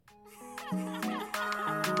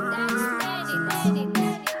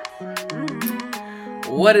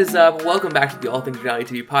What is up? Welcome back to the All Things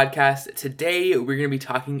Reality TV podcast. Today, we're going to be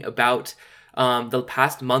talking about the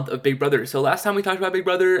past month of Big Brother. So last time we talked about Big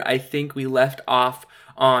Brother, I think we left off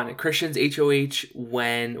on Christian's HOH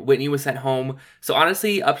when Whitney was sent home. So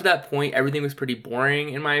honestly, up to that point, everything was pretty boring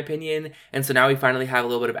in my opinion. And so now we finally have a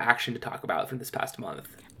little bit of action to talk about from this past month.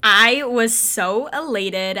 I was so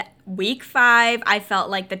elated. Week 5, I felt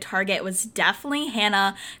like the target was definitely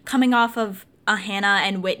Hannah, coming off of a Hannah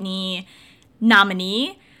and Whitney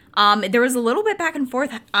nominee. There was a little bit back and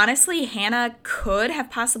forth. Honestly, Hannah could have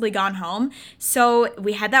possibly gone home. So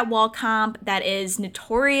we had that wall comp that is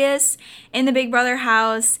notorious in the Big Brother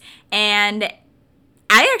house. And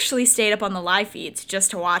I actually stayed up on the live feeds just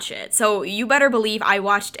to watch it. So you better believe I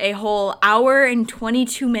watched a whole hour and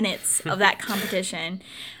 22 minutes of that competition.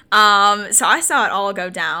 So I saw it all go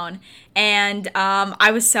down. And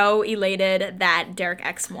I was so elated that Derek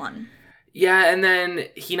X won. Yeah, and then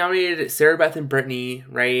he nominated Sarah Beth and Brittany,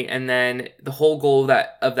 right? And then the whole goal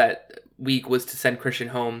of that week was to send Christian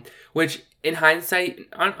home, which in hindsight,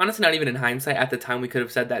 honestly not even in hindsight, at the time we could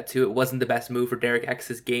have said that too. It wasn't the best move for Derek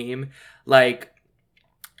X's game. Like,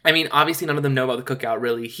 I mean, obviously none of them know about the cookout,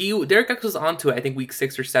 really. Derek X was onto it, I think week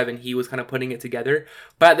 6 or 7, he was kind of putting it together.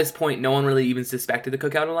 But at this point, no one really even suspected the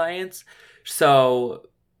Cookout Alliance. So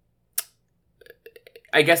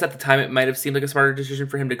I guess at the time it might have seemed like a smarter decision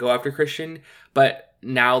for him to go after Christian, but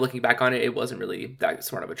now looking back on it, it wasn't really that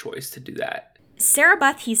smart of a choice to do that. Sarah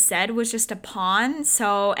Beth, he said, was just a pawn.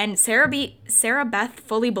 And Sarah Beth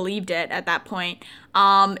fully believed it at that point.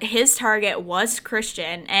 His target was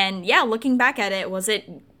Christian, and yeah, looking back at it, was it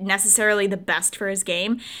necessarily the best for his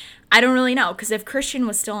game? I don't really know, because if Christian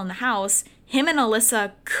was still in the house, him and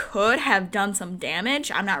Alyssa could have done some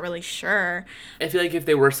damage. I'm not really sure. I feel like if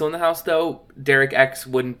they were still in the house, though, Derek X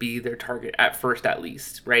wouldn't be their target at first, at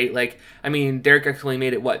least, right? Like, I mean, Derek X only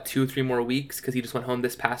made it, 2-3 more weeks, because he just went home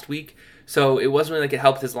this past week. So it wasn't really like it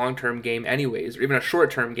helped his long-term game anyways, or even a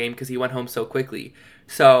short-term game, because he went home so quickly.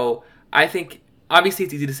 So I think, obviously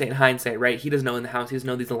it's easy to say in hindsight, right? He doesn't know in the house. He doesn't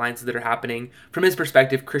know these alliances that are happening. From his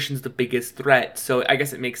perspective, Christian's the biggest threat. So I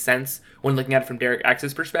guess it makes sense when looking at it from Derek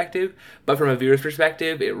X's perspective. But from a viewer's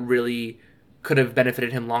perspective, it really could have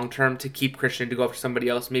benefited him long-term to keep Christian to go after somebody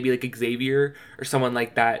else, maybe like Xavier or someone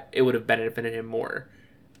like that. It would have benefited him more.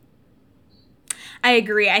 I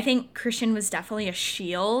agree. I think Christian was definitely a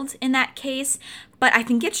shield in that case, but I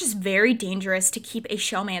think it's just very dangerous to keep a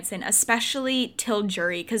showmance in, especially till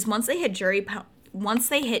jury, because once they hit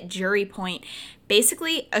jury point,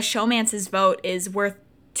 basically a showmance's vote is worth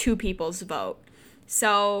 2 people's vote.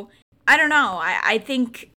 So I don't know. I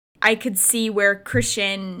think I could see where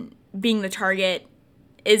Christian being the target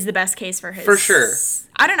is the best case for his. For sure.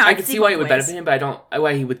 I don't know. I could see why it would benefit him, but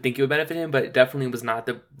why he would think it would benefit him, but it definitely was not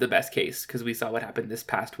the best case because we saw what happened this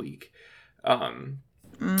past week. But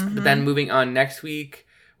then moving on next week,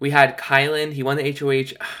 we had Kylan. He won the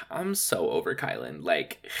HOH. I'm so over Kylan.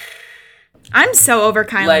 I'm so over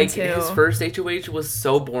Kylan too. His first HOH was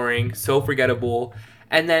so boring, so forgettable.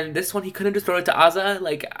 And then this one, he couldn't just throw it to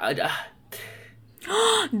Azah.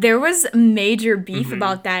 There was major beef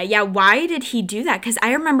about that. Yeah, why did he do that? Because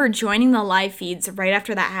I remember joining the live feeds right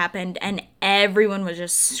after that happened, and everyone was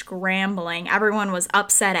just scrambling. Everyone was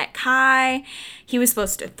upset at Kai. He was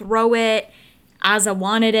supposed to throw it. Azah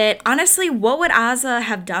wanted it. Honestly, what would Azah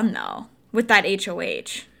have done, though, with that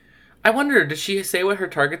HOH? I wonder, did she say what her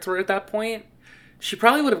targets were at that point? She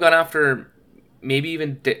probably would have gone after maybe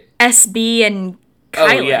even SB and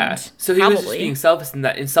Kylan. Oh yeah, so he probably was just being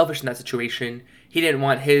selfish in that situation. He didn't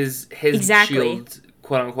want his shield,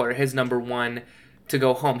 quote unquote, or his number one to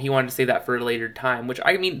go home. He wanted to save that for a later time, which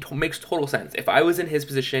I mean makes total sense. If I was in his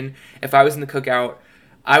position, if I was in the cookout,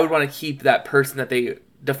 I would want to keep that person that they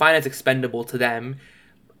define as expendable to them.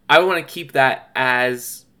 I would want to keep that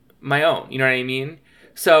as my own. You know what I mean?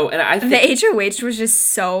 So, and I think the HOH was just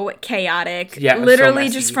so chaotic. Yeah, literally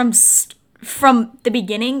so just from the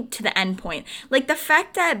beginning to the end point. Like, the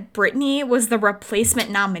fact that Brittany was the replacement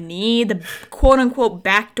nominee, the quote-unquote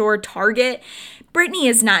backdoor target. Brittany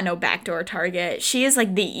is not no backdoor target. She is,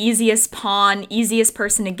 like, the easiest pawn, easiest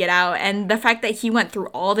person to get out. And the fact that he went through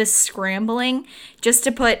all this scrambling just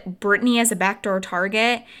to put Brittany as a backdoor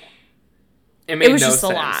target, it was just a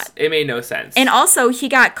lot. It made no sense. And also, he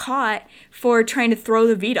got caught for trying to throw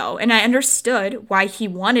the veto. And I understood why he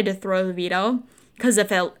wanted to throw the veto. Because if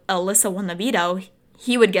Alyssa won the veto,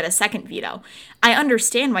 he would get a second veto. I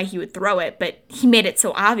understand why he would throw it, but he made it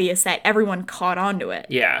so obvious that everyone caught on to it.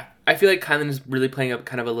 Yeah. I feel like Kylan is really playing up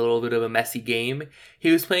kind of a little bit of a messy game. He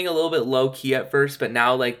was playing a little bit low key at first, but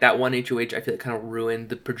now like that one HOH, I feel like kind of ruined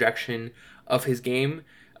the projection of his game.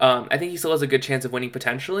 I think he still has a good chance of winning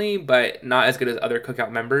potentially, but not as good as other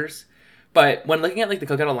Cookout members. But when looking at like the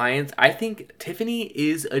Cookout Alliance, I think Tiffany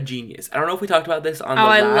is a genius. I don't know if we talked about this on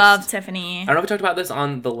I love Tiffany. I don't know if we talked about this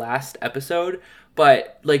on the last episode,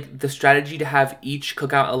 but like the strategy to have each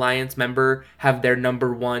Cookout Alliance member have their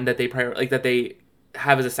number one that they that they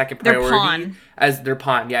have as a second priority, their pawn. As their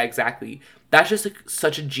pawn. Yeah, exactly. That's just like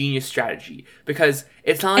such a genius strategy because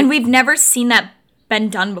it's not like, and we've never seen that been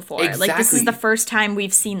done before. Exactly. Like this is the first time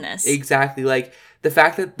we've seen this. Exactly. Like the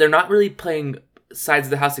fact that they're not really playing sides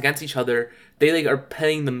of the house against each other, they like are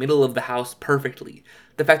playing the middle of the house perfectly.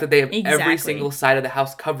 The fact that they have every single side of the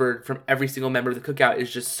house covered from every single member of the Cookout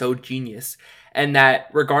is just so genius. And that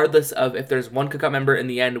regardless of if there's one Cookout member in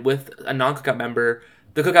the end with a non-Cookout member,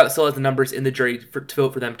 the Cookout still has the numbers in the jury to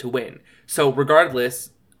vote for them to win. So regardless,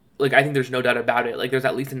 like I think there's no doubt about it. Like there's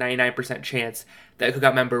at least a 99% chance that a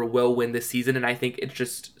Cookout member will win this season, and I think it's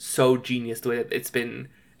just so genius the way that it's been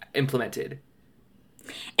implemented.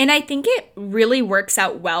 And I think it really works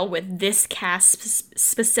out well with this cast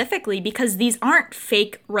specifically because these aren't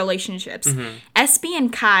fake relationships. Mm-hmm. SB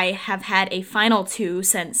and Kai have had a final two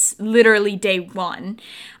since literally day one.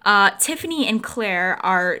 Tiffany and Claire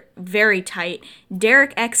are very tight.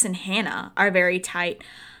 Derek X and Hannah are very tight.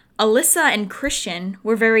 Alyssa and Christian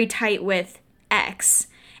were very tight with X.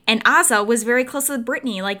 And Azah was very close with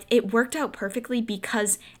Brittany. Like, it worked out perfectly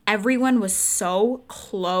because everyone was so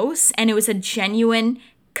close and it was a genuine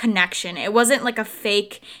connection. It wasn't like a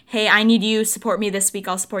fake, hey, I need you, support me this week,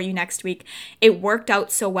 I'll support you next week. It worked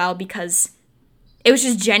out so well because it was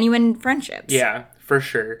just genuine friendships. Yeah, for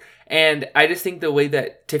sure. And I just think the way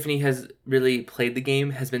that Tiffany has really played the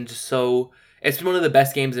game has been just so... It's been one of the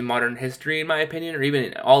best games in modern history, in my opinion, or even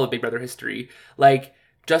in all of Big Brother history. Like,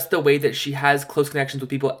 just the way that she has close connections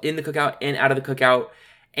with people in the Cookout and out of the Cookout,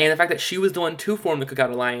 and the fact that she was the one to form the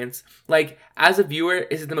Cookout Alliance. Like, as a viewer,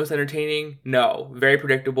 is it the most entertaining? No. Very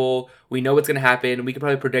predictable. We know what's going to happen. We can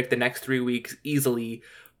probably predict the next 3 weeks easily.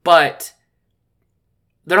 But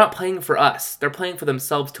they're not playing for us. They're playing for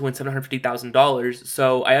themselves to win $750,000.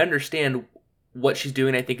 So I understand what she's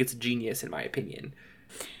doing. I think it's genius, in my opinion.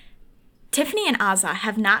 Tiffany and Azah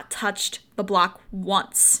have not touched the block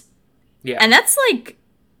once. Yeah. And that's, like,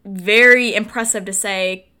 very impressive to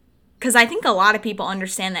say, because I think a lot of people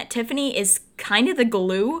understand that Tiffany is kind of the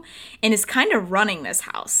glue and is kind of running this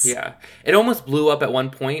house. Yeah. It almost blew up at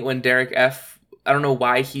one point when Derek F., I don't know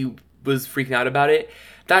why he was freaking out about it.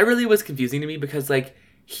 That really was confusing to me because, like,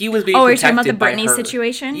 he was being protected by her. Oh, you're talking about the Brittany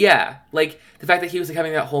situation? Yeah. Like, the fact that he was, like,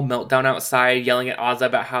 having that whole meltdown outside, yelling at Azah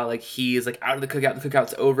about how, like, he's, like, out of the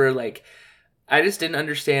Cookout's over. Like, I just didn't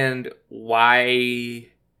understand why,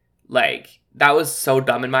 like, that was so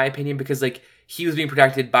dumb in my opinion because, like, he was being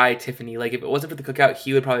protected by Tiffany. Like, if it wasn't for the Cookout,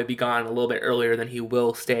 he would probably be gone a little bit earlier than he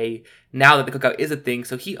will stay now that the Cookout is a thing.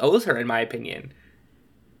 So he owes her, in my opinion.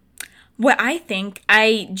 What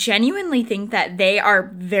I genuinely think that they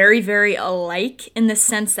are very, very alike in the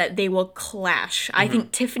sense that they will clash. Mm-hmm. I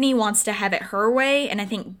think Tiffany wants to have it her way, and I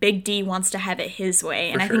think Big D wants to have it his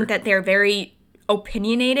way. And I think that they're very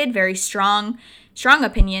opinionated, very strong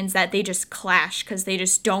opinions that they just clash because they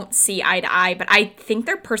just don't see eye to eye. But I think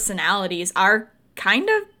their personalities are kind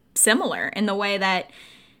of similar in the way that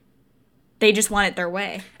they just want it their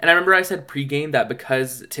way. And I remember I said pregame that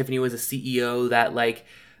because Tiffany was a CEO that, like,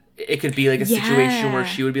 it could be like a situation where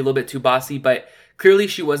she would be a little bit too bossy, but clearly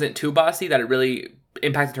she wasn't too bossy, that it really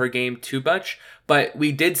impacted her game too much. But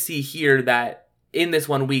we did see here that in this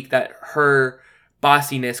 1 week that her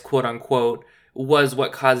bossiness, quote unquote, was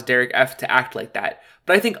what caused Derek F to act like that.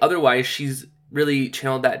 But I think otherwise she's really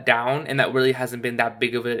channeled that down, and that really hasn't been that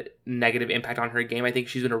big of a negative impact on her game. I think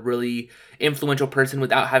she's been a really influential person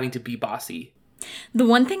without having to be bossy. The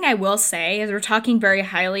one thing I will say is we're talking very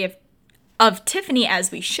highly of Tiffany,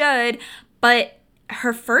 as we should, but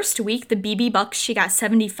her first week, the BB Bucks, she got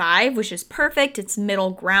 75, which is perfect. It's middle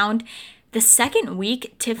ground. The second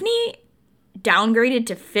week, Tiffany downgraded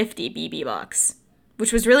to 50 BB Bucks,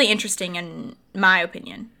 which was really interesting in my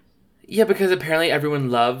opinion. Yeah, because apparently everyone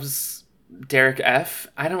loves Derek F.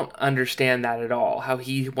 I don't understand that at all, how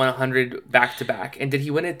he won 100 back-to-back. And did he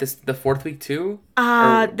win it the fourth week too?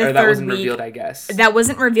 Or that wasn't revealed, I guess. That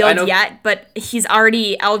wasn't revealed yet, but he's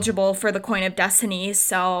already eligible for the Coin of Destiny,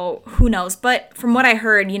 so who knows. But from what I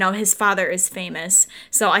heard, his father is famous.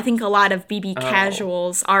 So I think a lot of BB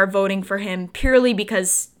casuals are voting for him purely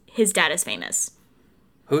because his dad is famous.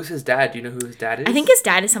 Who's his dad? Do you know who his dad is? I think his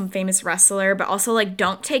dad is some famous wrestler, but also, like,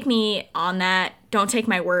 don't take me on that. Don't take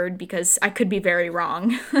my word because I could be very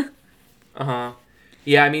wrong. Uh-huh.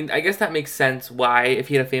 Yeah, I mean, I guess that makes sense why, if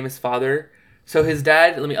he had a famous father. So his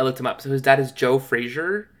dad, I looked him up. So his dad is Joe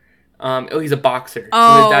Frazier. He's a boxer.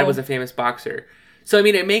 So his dad was Oh, a famous boxer. So I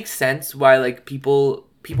mean, it makes sense why like people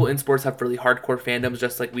in sports have really hardcore fandoms,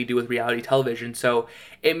 just like we do with reality television. So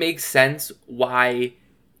it makes sense why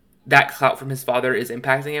that clout from his father is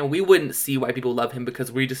impacting him. We wouldn't see why people love him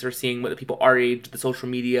because we just are seeing what the people our age, the social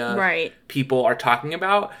media right. people are talking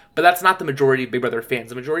about. But that's not the majority of Big Brother fans.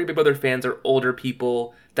 The majority of Big Brother fans are older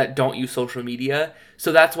people that don't use social media.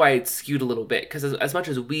 So that's why it's skewed a little bit. Because as much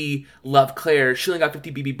as we love Claire, she only got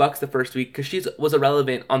 50 BB bucks the first week because she was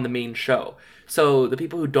irrelevant on the main show. So the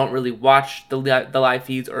people who don't really watch the live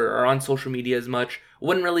feeds or are on social media as much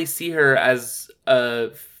wouldn't really see her as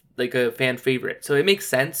a fan favorite. So it makes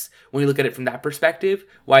sense when you look at it from that perspective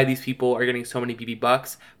why these people are getting so many BB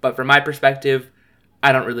bucks. But from my perspective,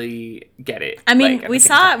 I don't really get it. I mean, Like, at we the same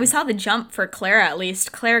saw time. we saw the jump for Claire at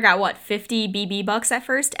least. Claire got what, 50 BB bucks at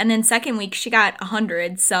first, and then second week she got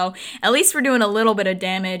 100. So at least we're doing a little bit of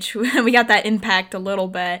damage. We got that impact a little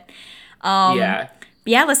bit. Yeah.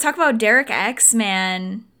 But yeah, let's talk about Derek X,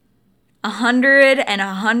 man. 100 and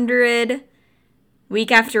 100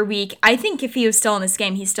 week after week. I think if he was still in this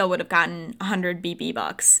game, he still would have gotten 100 BB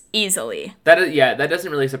bucks easily. That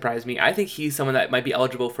doesn't really surprise me. I think he's someone that might be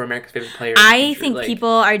eligible for America's favorite player in the I future. think Like, people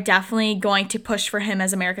are definitely going to push for him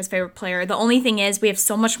as America's favorite player. The only thing is we have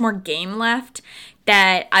so much more game left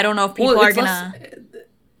that I don't know if people well, are it's gonna.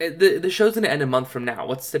 the show's gonna end a month from now.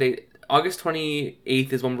 What's today? August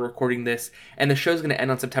 28th is when we're recording this, and the show's gonna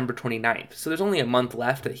end on September 29th. So there's only a month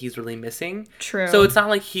left that he's really missing. True. So it's not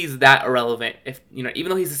like he's that irrelevant. If even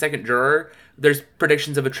though he's the second juror, there's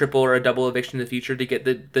predictions of a triple or a double eviction in the future to get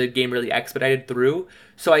the game really expedited through.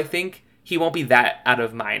 So I think he won't be that out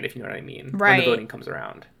of mind, if you know what I mean, when Right. the voting comes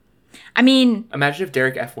around. I mean, Imagine if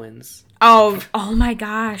Derek F wins. oh my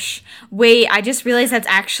gosh. Wait, I just realized that's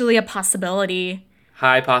actually a possibility.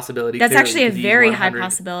 High possibility. That's clearly, actually a 'cause he's very high 100.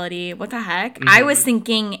 possibility. What the heck? I was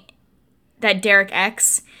thinking that Derek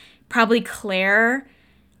X, probably Claire,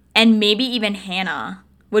 and maybe even Hannah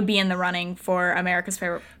would be in the running for America's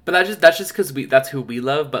favorite. But that's just because that's who we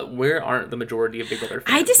love. But we aren't the majority of Big Brother fans.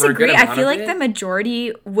 I For a disagree. good I amount feel of like it, the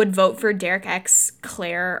majority would vote for Derek X,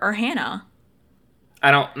 Claire, or Hannah. I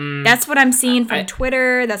don't. Mm, That's what I'm seeing from I-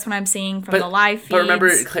 Twitter. That's what I'm seeing from the live feeds. But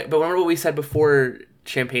remember what we said before,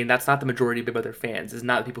 Champagne. That's not the majority of Big Brother fans. It's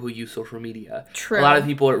not the people who use social media. True. A lot of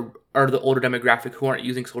people are the older demographic who aren't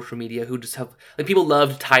using social media. Who just have like people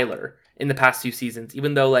loved Tyler in the past few seasons,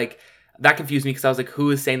 even though like. That confused me because I was like,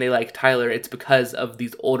 who is saying they like Tyler? It's because of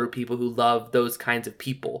these older people who love those kinds of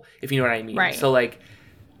people, if you know what I mean. Right. So, like,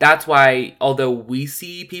 that's why, although we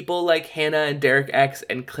see people like Hannah and Derek X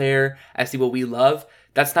and Claire as people we love,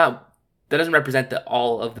 that doesn't represent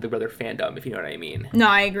all of the Big Brother fandom, if you know what I mean. No,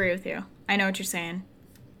 I agree with you. I know what you're saying.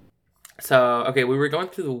 So, okay, we were going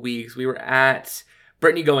through the weeks. We were at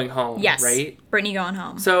Brittany going home, Yes. right? Brittany going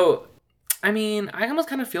home. So, I mean, I almost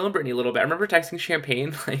kind of feeling Brittany a little bit. I remember texting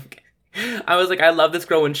Champagne, like, I was like, I love this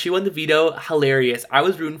girl. When she won the veto, hilarious. I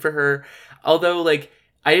was rooting for her. Although, like,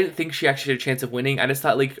 I didn't think she actually had a chance of winning. I just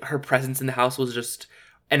thought, like, her presence in the house was just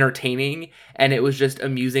entertaining. And it was just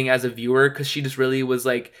amusing as a viewer because she just really was,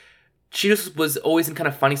 like, she just was always in kind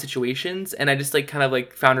of funny situations. And I just, like, kind of,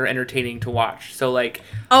 like, found her entertaining to watch. So, like,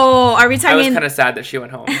 Oh, are we I was talking kind of sad that she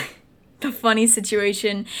went home. the funny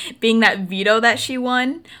situation being that veto that she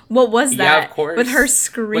won? What was that? Yeah, of course. With her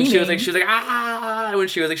screaming. When she was like, ah, when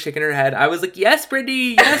she was like shaking her head, I was like, yes,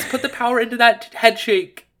 Brittany, yes, put the power into that head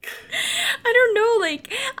shake. I don't know,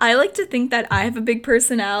 like, I like to think that I have a big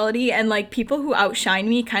personality and, like, people who outshine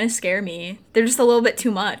me kind of scare me. They're just a little bit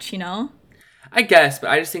too much, you know? I guess,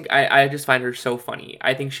 but I just think I just find her so funny.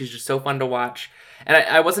 I think she's just so fun to watch. And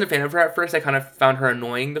I wasn't a fan of her at first. I kind of found her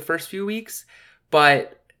annoying the first few weeks,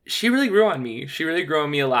 but she really grew on me. She really grew on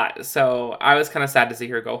me a lot. So I was kind of sad to see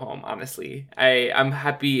her go home, honestly. I'm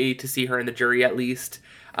happy to see her in the jury at least.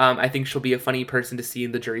 I think she'll be a funny person to see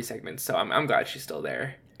in the jury segments. So I'm glad she's still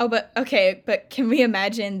there. Oh, but okay, but can we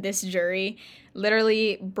imagine this jury?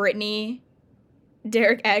 Literally, Brittany,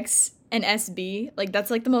 Derek X, and SB. Like,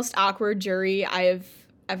 that's like the most awkward jury I have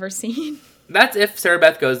ever seen. That's if Sarah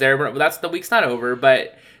Beth goes there. But that's the week's not over,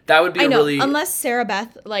 but that would be I a know, really unless Sarah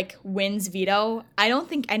Beth, like, wins veto, I don't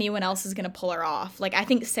think anyone else is going to pull her off. Like, I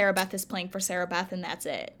think Sarah Beth is playing for Sarah Beth, and that's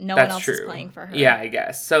it. No one else is playing for her. Yeah, I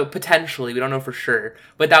guess. So potentially, we don't know for sure,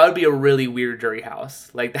 but that would be a really weird jury house.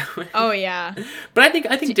 Like that would. Oh, yeah. But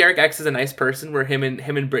I think Derek X is a nice person where him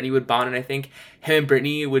and Brittany would bond, and I think him and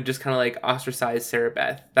Brittany would just kind of like ostracize Sarah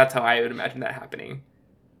Beth. That's how I would imagine that happening.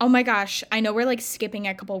 Oh my gosh, I know we're like skipping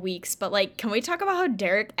a couple weeks, but like, can we talk about how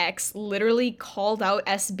Derek X literally called out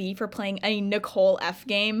SB for playing a Nicole F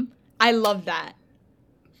game? I love that.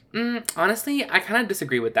 Honestly, I kind of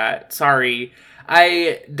disagree with that. Sorry.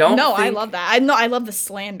 I don't No, I think... love that. I love the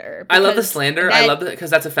slander. I love the slander. That, I love it because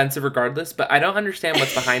that's offensive regardless, but I don't understand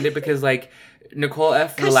what's behind it because, like, Nicole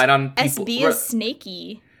F. relied on people... SB is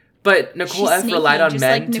snaky. But Nicole She's F. snaky, relied on just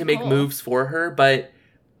men like to make Nicole. moves for her, but,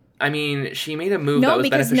 I mean, she made a move that was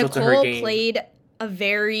beneficial to her Nicole game. played a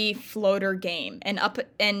very floater game, and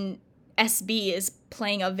SB is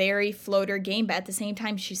playing a very floater game, but at the same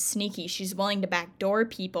time, she's sneaky. She's willing to backdoor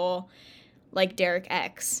people like Derek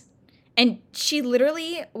X. And she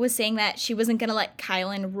literally was saying that she wasn't going to let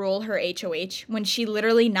Kylan rule her HOH when she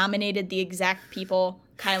literally nominated the exact people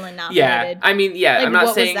Kylan nominated. Yeah, I mean, yeah, like, I'm not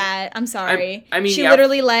what saying... was that? I'm sorry. I mean, she yeah,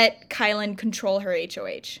 literally let Kylan control her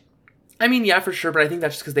HOH. I mean, yeah, for sure, but I think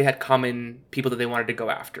that's just because they had common people that they wanted to go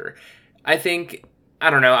after. I think... I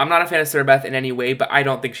don't know. I'm not a fan of Sarah Beth in any way, but I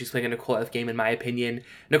don't think she's playing a Nicole F game in my opinion.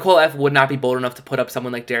 Nicole F would not be bold enough to put up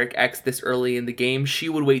someone like Derek X this early in the game. She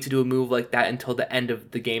would wait to do a move like that until the end of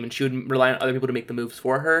the game, and she would rely on other people to make the moves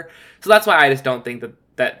for her. So that's why I just don't think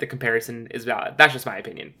that the comparison is valid. That's just my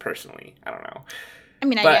opinion, personally. I don't know. I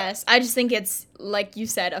mean, I guess. I just think it's, like you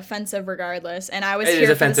said, offensive regardless. And I was It here is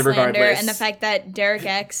for offensive the slander regardless. and the fact that Derek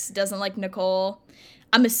X doesn't like Nicole.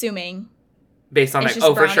 I'm assuming. Based on It's that,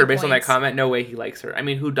 just for sure. brownie Based on that points. comment, no way he likes her. I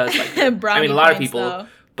mean, who does like her? Brownie I mean, a lot of points, people, though.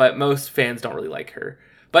 but most fans don't really like her.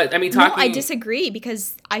 But I mean, talking. No, I disagree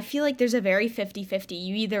because I feel like there's a very 50-50.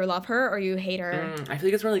 You either love her or you hate her. I feel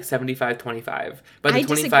like it's more like 75-25. But the I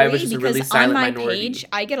 25 is disagree just a because really silent on my minority. page,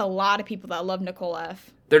 I get a lot of people that love Nicole F.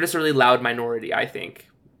 They're just a really loud minority, I think.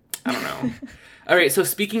 I don't know. All right, so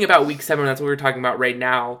speaking about week 7, that's what we're talking about right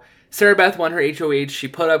now. Sarah Beth won her HOH. She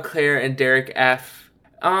put up Claire and Derek F.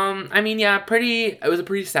 I mean, yeah, it was a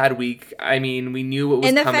pretty sad week. I mean, we knew what was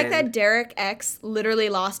coming. And the fact that Derek X literally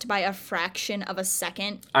lost by a fraction of a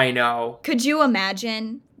second. I know. Could you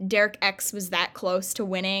imagine Derek X was that close to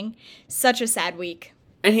winning? Such a sad week.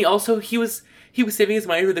 And he was saving his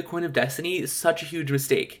money for the Coin of Destiny. Such a huge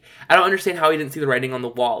mistake. I don't understand how he didn't see the writing on the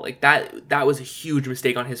wall. Like, that was a huge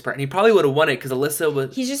mistake on his part. And he probably would have won it because Alyssa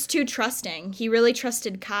was... He's just too trusting. He really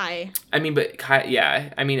trusted Kai. I mean, but Kai,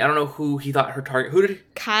 yeah. I mean, I don't know who he thought her target... Who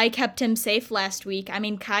did... Kai kept him safe last week. I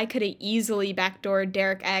mean, Kai could have easily backdoored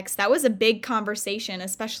Derek X. That was a big conversation,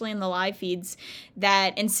 especially in the live feeds,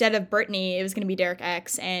 that instead of Brittany, it was going to be Derek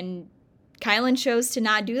X. And Kylan chose to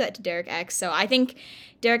not do that to Derek X. So I think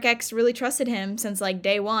Derek X really trusted him since, like,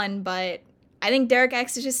 day one, but... I think Derek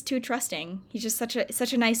X is just too trusting. He's just such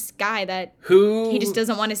a nice guy that he just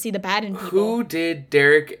doesn't want to see the bad in people. Who did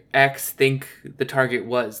Derek X think the target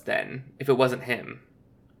was then, if it wasn't him?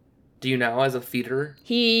 Do you know, as a feeder?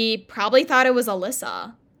 He probably thought it was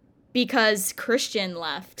Alyssa because Christian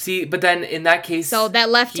left. See, but then in that case... So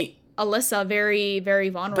that left Alyssa very, very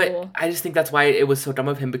vulnerable. But I just think that's why it was so dumb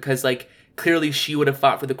of him because, like, clearly she would have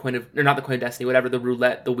fought for the Coin of... Or not the Coin of Destiny, whatever the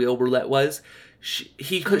wheel roulette was.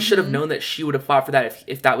 He should have known that she would have fought for that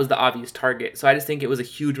if that was the obvious target. So I just think it was a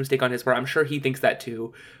huge mistake on his part. I'm sure he thinks that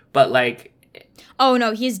too. But, like... Oh,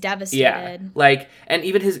 no, he's devastated. Yeah. Like, and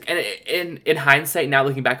even in hindsight, now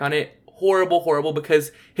looking back on it, horrible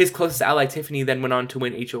because his closest ally, Tiffany, then went on to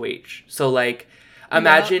win HOH. So, like,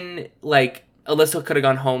 imagine, like... Alyssa could have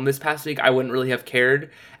gone home this past week. I wouldn't really have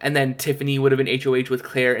cared. And then Tiffany would have been HOH with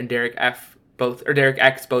Claire and Derek X both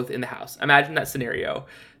in the house. Imagine that scenario.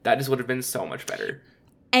 That just would have been so much better.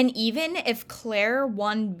 And even if Claire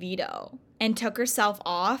won veto and took herself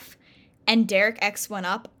off and Derek X went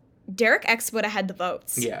up, Derek X would have had the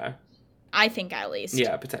votes. Yeah. I think, at least.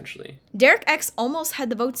 Yeah, potentially. Derek X almost had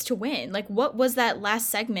the votes to win. Like, what was that last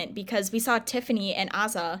segment? Because we saw Tiffany and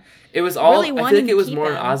Azah. It was all... Really I feel like it was more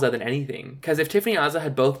him. on Azah than anything. Because if Tiffany and Azah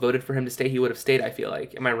had both voted for him to stay, he would have stayed, I feel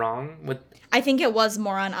like. Am I wrong? I think it was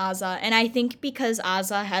more on Azah. And I think because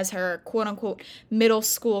Azah has her quote-unquote middle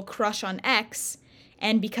school crush on X,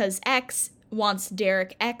 and because X wants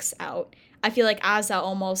Derek X out... I feel like Azah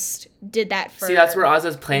almost did that for... See, that's where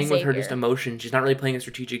Azah's playing Xavier. with her just emotion. She's not really playing a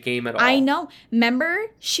strategic game at all. I know. Remember,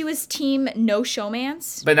 she was team no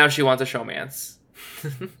showmance? But now she wants a showmance.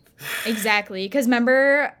 Exactly. Because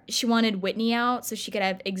remember, she wanted Whitney out so she could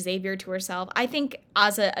have Xavier to herself. I think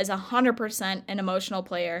Azah is 100% an emotional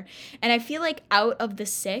player. And I feel like out of the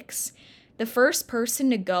 6, the first person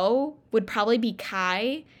to go would probably be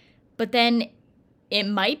Kai. But then... it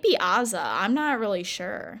might be Azah. I'm not really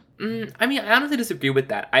sure. I mean, I honestly disagree with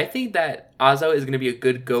that. I think that Azah is going to be a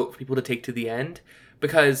good GOAT for people to take to the end.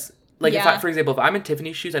 Because, like, for example, if I'm in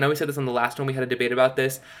Tiffany's shoes, I know we said this on the last one, we had a debate about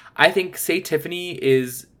this. I think, say Tiffany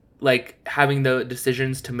is like having the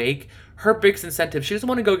decisions to make, her biggest incentive, she doesn't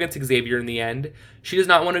want to go against Xavier in the end. She does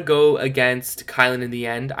not want to go against Kylan in the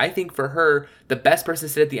end. I think for her, the best person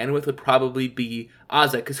to sit at the end with would probably be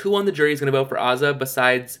Azah, because who on the jury is going to vote for Azah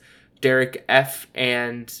besides Derek F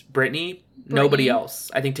and Brittany? Nobody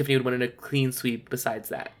else. I think Tiffany would win in a clean sweep besides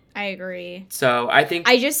that. I agree. So I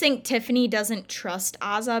just think Tiffany doesn't trust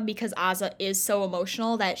Azah because Azah is so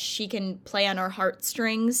emotional that she can play on her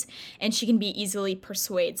heartstrings and she can be easily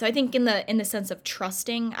persuaded. So I think in the sense of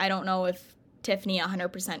trusting, I don't know if Tiffany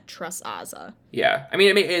 100% trusts Azah. Yeah. I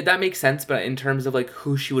mean, that makes sense, but in terms of like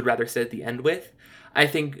who she would rather sit at the end with, I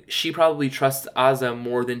think she probably trusts Azah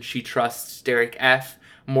more than she trusts Derek F,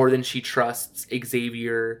 more than she trusts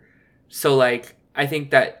Xavier. So like, I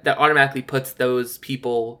think that automatically puts those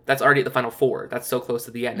people, that's already at the final four. That's so close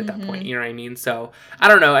to the end at that point. You know what I mean? So, I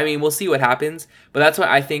don't know. I mean, we'll see what happens. But that's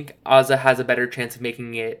why I think Azah has a better chance of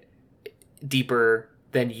making it deeper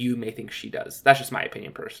than you may think she does. That's just my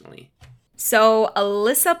opinion personally. So,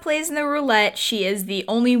 Alyssa plays in the roulette. She is the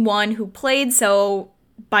only one who played. So,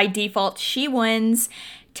 by default, she wins,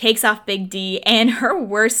 takes off Big D, and her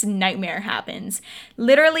worst nightmare happens.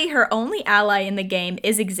 Literally, her only ally in the game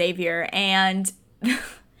is Xavier, and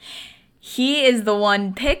he is the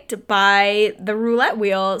one picked by the roulette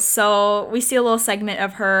wheel. So we see a little segment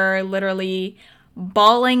of her literally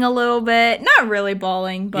bawling a little bit. Not really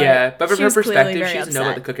bawling, but yeah, but from her perspective, she doesn't upset.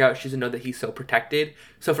 know about the cookout. She doesn't know that he's so protected.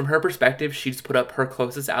 So from her perspective, she's put up her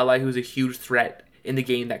closest ally, who's a huge threat in the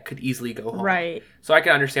game that could easily go home. Right. So I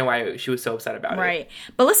can understand why she was so upset about it. Right.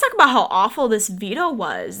 But let's talk about how awful this veto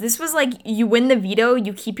was. This was like, you win the veto,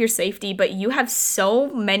 you keep your safety, but you have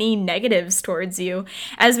so many negatives towards you.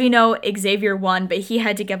 As we know, Xavier won, but he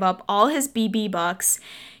had to give up all his BB bucks.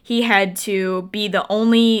 He had to be the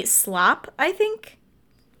only slop, I think.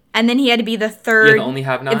 And then he had to be the third. Yeah, the only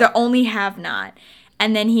have-not. The only have-not.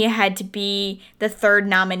 And then he had to be the third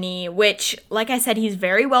nominee, which, like I said, he's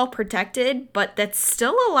very well protected, but that's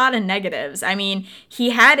still a lot of negatives. I mean, he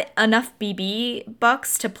had enough BB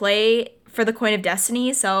bucks to play for the Coin of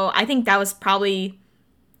Destiny, so I think that was probably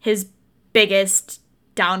his biggest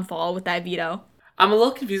downfall with that veto. I'm a little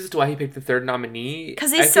confused as to why he picked the third nominee.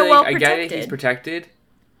 Because he's so well protected. I get it, he's protected.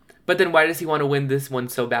 But then why does he want to win this one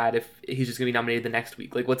so bad if he's just going to be nominated the next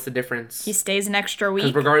week? Like, what's the difference? He stays an extra week.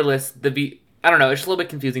 Because regardless, I don't know, it's just a little bit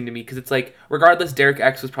confusing to me because it's like, regardless, Derek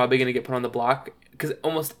X was probably going to get put on the block because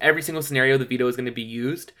almost every single scenario the veto is going to be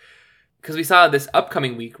used. Because we saw this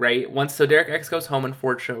upcoming week, right? So Derek X goes home,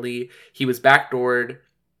 unfortunately. He was backdoored.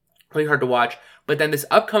 Really hard to watch. But then this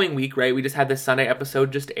upcoming week, right, we just had this Sunday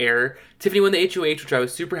episode just air. Tiffany won the HOH, which I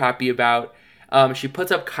was super happy about. She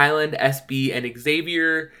puts up Kylan, SB, and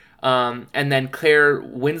Xavier. And then Claire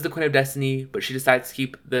wins the Coin of Destiny, but she decides to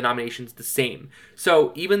keep the nominations the same.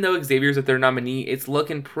 So even though Xavier's a third nominee, it's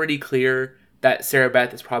looking pretty clear that Sarah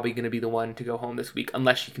Beth is probably going to be the one to go home this week,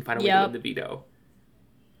 unless she can find a way to win the veto.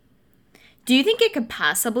 Do you think it could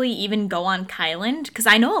possibly even go on Kylan? Because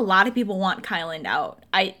I know a lot of people want Kylan out.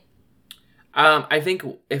 I think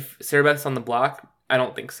if Sarah Beth's on the block, I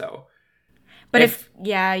don't think so. But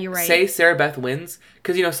yeah, you're right. Say Sarah Beth wins,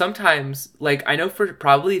 because, sometimes, like, I know for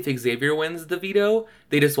probably if Xavier wins the veto,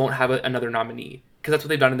 they just won't have another nominee. Because that's what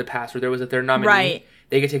they've done in the past, where there was a third nominee. Right.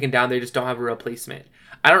 They get taken down, they just don't have a replacement.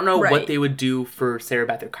 I don't know what they would do for Sarah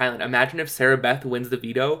Beth or Kylan. Imagine if Sarah Beth wins the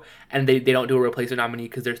veto, and they don't do a replacement nominee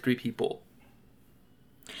because there's 3 people.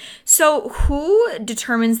 So who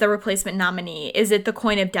determines the replacement nominee? Is it the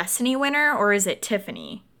Coin of Destiny winner, or is it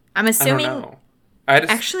Tiffany? I'm assuming... I don't know.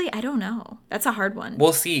 Actually, I don't know. That's a hard one.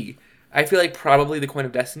 We'll see. I feel like probably the Coin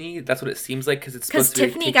of Destiny. That's what it seems like because it's supposed to be...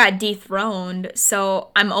 Tiffany got dethroned, so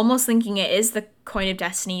I'm almost thinking it is the Coin of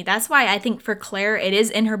Destiny. That's why I think for Claire, it is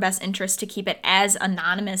in her best interest to keep it as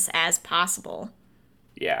anonymous as possible.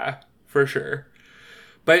 Yeah, for sure.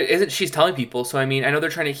 But she's telling people, so I mean, I know they're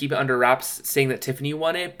trying to keep it under wraps saying that Tiffany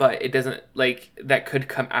won it, but it doesn't, like, that could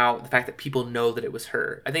come out, the fact that people know that it was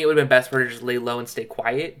her. I think it would have been best for her to just lay low and stay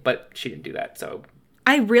quiet, but she didn't do that, so...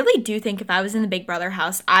 I really do think if I was in the Big Brother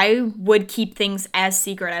house, I would keep things as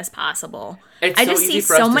secret as possible. It's so easy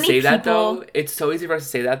for us to say that, though. It's so easy for us to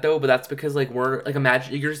say that, though, but that's because, like, we're, like,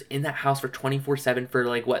 imagine you're just in that house for 24/7 for,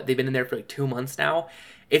 like, what? They've been in there for, like, 2 months now.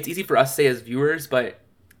 It's easy for us to say as viewers, but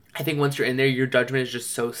I think once you're in there, your judgment is just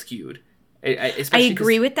so skewed. I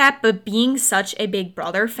agree with that, but being such a Big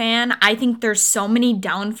Brother fan, I think there's so many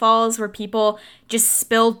downfalls where people just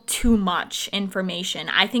spill too much information.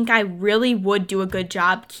 I think I really would do a good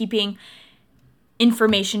job keeping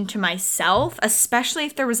information to myself, especially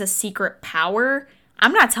if there was a secret power.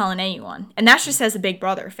 I'm not telling anyone, and that's just as a Big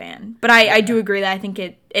Brother fan. But I do agree that I think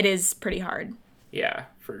it is pretty hard. Yeah,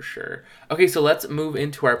 For sure. Okay, so let's move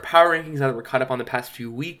into our power rankings now that we're caught up on the past few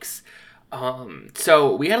weeks.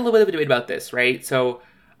 So we had a little bit of a debate about this, right? So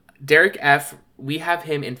Derek F, we have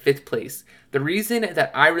him in 5th place. The reason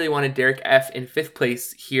that I really wanted Derek F in 5th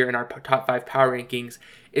place here in our top 5 power rankings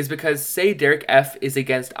is because say Derek F is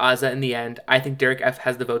against Azah in the end, I think Derek F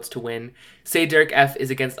has the votes to win. Say Derek F is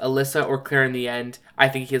against Alyssa or Claire in the end, I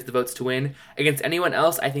think he has the votes to win. Against anyone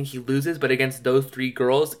else, I think he loses, but against those 3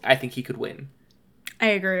 girls, I think he could win. I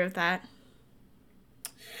agree with that.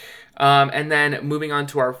 And then moving on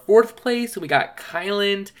to our 4th place, we got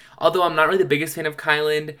Kyland. Although I'm not really the biggest fan of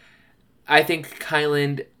Kyland, I think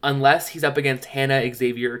Kyland, unless he's up against Hannah,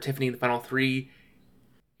 Xavier, or Tiffany in the final 3,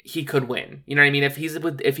 he could win. You know what I mean? If he's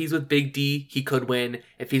with Big D, he could win.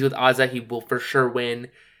 If he's with Azah, he will for sure win.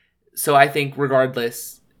 So I think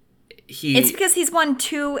regardless, It's because he's won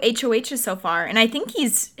 2 HOHs so far, and I think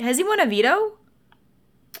has he won a veto?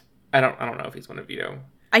 I don't know if he's won a veto.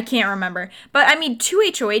 I can't remember. But I mean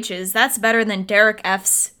 2 HOHs, that's better than Derek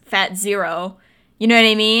F's Fat 0. You know what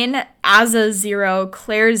I mean? Azah 0,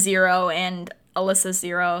 Claire 0, and Alyssa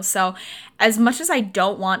 0. So as much as I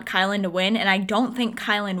don't want Kyland to win, and I don't think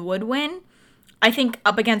Kyland would win, I think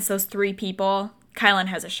up against those 3 people, Kyland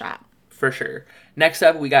has a shot. For sure. Next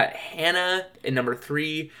up, we got Hannah in number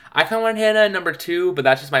 3. I kind of want Hannah in number 2, but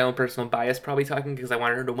that's just my own personal bias probably talking because I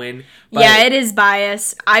wanted her to win. But yeah, it is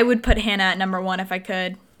bias. I would put Hannah at number 1 if I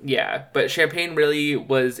could. Yeah, but Champagne really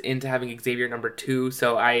was into having Xavier number 2,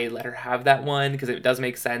 so I let her have that one because it does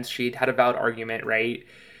make sense. She had a valid argument, right?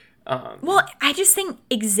 Well, I just think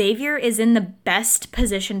Xavier is in the best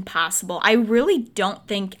position possible. I really don't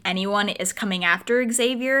think anyone is coming after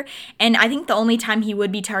Xavier, and I think the only time he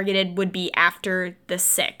would be targeted would be after the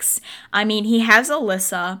 6. I mean, he has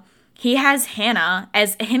Alyssa, he has Hannah,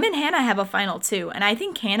 as him and Hannah have a final 2, and I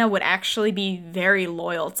think Hannah would actually be very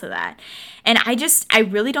loyal to that. And I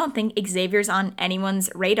really don't think Xavier's on anyone's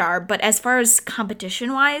radar, but as far as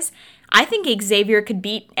competition-wise, I think Xavier could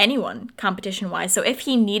beat anyone competition-wise. So if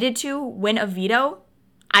he needed to win a veto,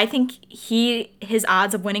 I think his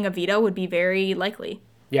odds of winning a veto would be very likely.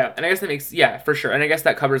 Yeah, and I guess for sure. And I guess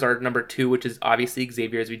that covers our number 2, which is obviously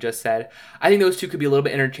Xavier, as we just said. I think those 2 could be a little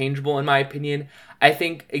bit interchangeable, in my opinion. I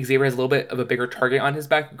think Xavier has a little bit of a bigger target on his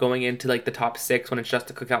back going into like the top 6 when it's just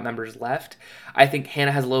the cookout members left. I think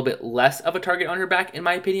Hannah has a little bit less of a target on her back, in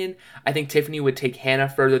my opinion. I think Tiffany would take Hannah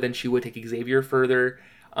further than she would take Xavier further.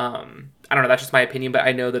 I don't know, that's just my opinion, but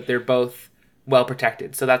I know that they're both well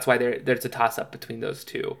protected, so that's why there's a toss-up between those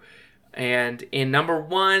 2. And in number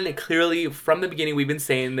 1, clearly, from the beginning, we've been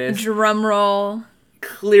saying this. Drum roll.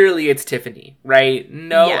 Clearly, it's Tiffany, right?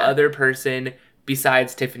 No other person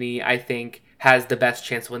besides Tiffany, I think, has the best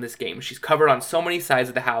chance to win this game. She's covered on so many sides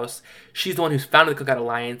of the house. She's the one who's founded the Cookout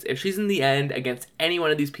Alliance. If she's in the end against any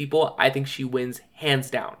one of these people, I think she wins hands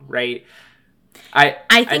down, right?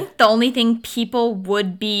 I think the only thing people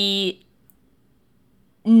would be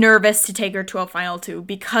nervous to take her to a final 2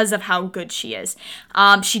 because of how good she is.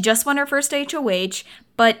 She just won her first HOH,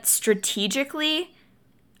 but strategically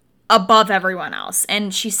above everyone else.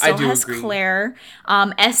 And she still has agree. Claire.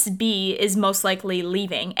 SB is most likely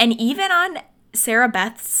leaving. And even on Sarah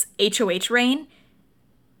Beth's HOH reign,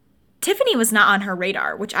 Tiffany was not on her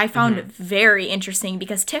radar, which I found very interesting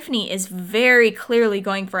because Tiffany is very clearly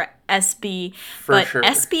going for SB. But sure.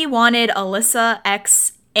 SB wanted Alyssa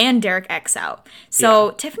X and Derek X out.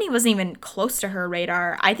 So Tiffany wasn't even close to her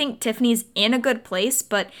radar. I think Tiffany's in a good place,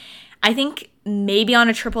 but I think maybe on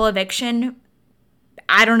a triple eviction,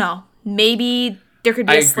 I don't know. Maybe there could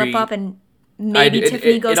be a slip up and maybe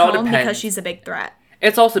Tiffany goes home because she's a big threat.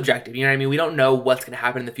 It's all subjective, you know what I mean? We don't know what's going to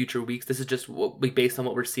happen in the future weeks. This is just based on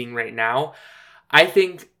what we're seeing right now. I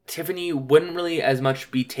think Tiffany wouldn't really as much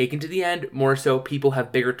be taken to the end. More so, people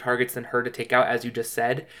have bigger targets than her to take out, as you just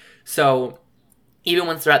said. So even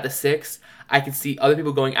once they're at the 6, I could see other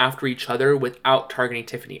people going after each other without targeting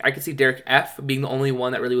Tiffany. I could see Derek F being the only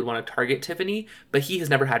one that really would want to target Tiffany, but he has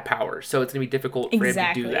never had power, so it's going to be difficult for him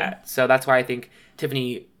to do that. So that's why I think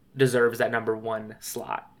Tiffany deserves that number 1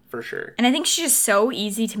 slot. For sure. And I think she's just so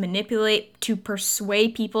easy to manipulate, to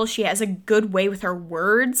persuade people. She has a good way with her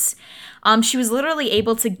words. She was literally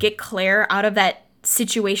able to get Claire out of that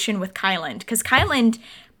situation with Kyland. Because Kyland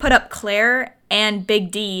put up Claire and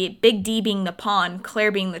Big D being the pawn,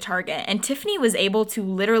 Claire being the target. And Tiffany was able to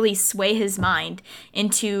literally sway his mind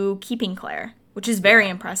into keeping Claire, which is very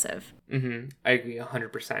impressive. I agree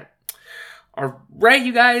 100%. All right,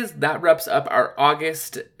 you guys, that wraps up our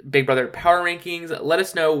August Big Brother Power Rankings. Let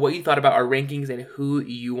us know what you thought about our rankings and who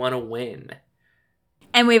you want to win.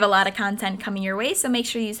 And we have a lot of content coming your way, so make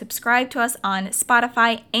sure you subscribe to us on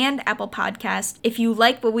Spotify and Apple Podcasts. If you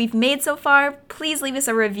like what we've made so far, please leave us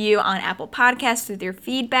a review on Apple Podcasts with your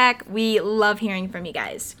feedback. We love hearing from you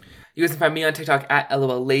guys. You guys can find me on TikTok at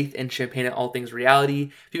LOLLath and Champagne at All Things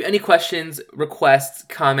Reality. If you have any questions, requests,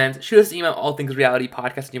 comments, shoot us an email at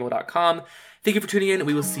allthingsrealitypodcast@gmail.com. Thank you for tuning in.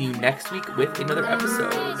 We will see you next week with another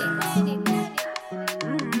episode.